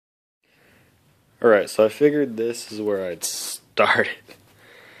Alright, so I figured this is where I'd start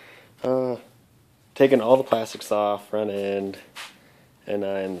it. Taking all the plastics off, front end, and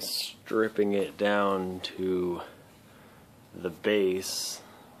I'm stripping it down to the base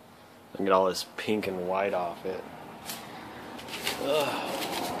and get all this pink and white off it.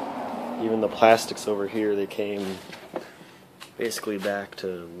 Even the plastics over here, they came basically back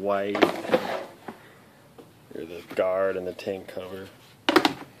to white. Here, the guard and the tank cover.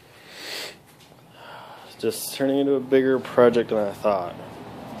 Just turning into a bigger project than I thought.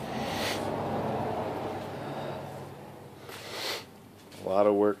 A lot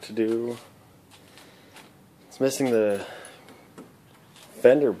of work to do. It's missing the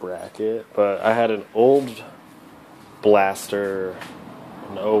fender bracket, but I had an old Blaster,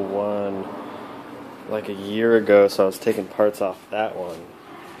 an 01, like a year ago, so I was taking parts off that one.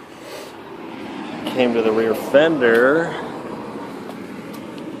 Came to the rear fender,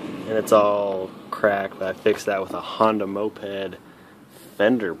 and it's all cracked, but I fixed that with a Honda Moped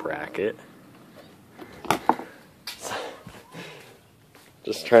fender bracket.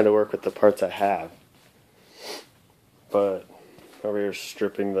 Just trying to work with the parts I have. But over here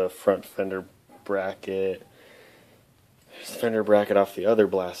stripping the front fender bracket. There's the fender bracket off the other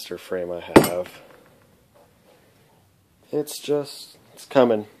Blaster frame I have. It's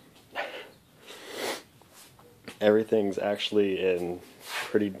coming. Everything's actually in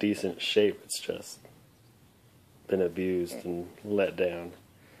pretty decent shape. It's just been abused and let down.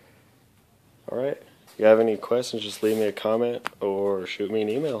 Alright, if you have any questions, just leave me a comment or shoot me an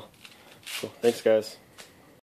email. So, thanks guys.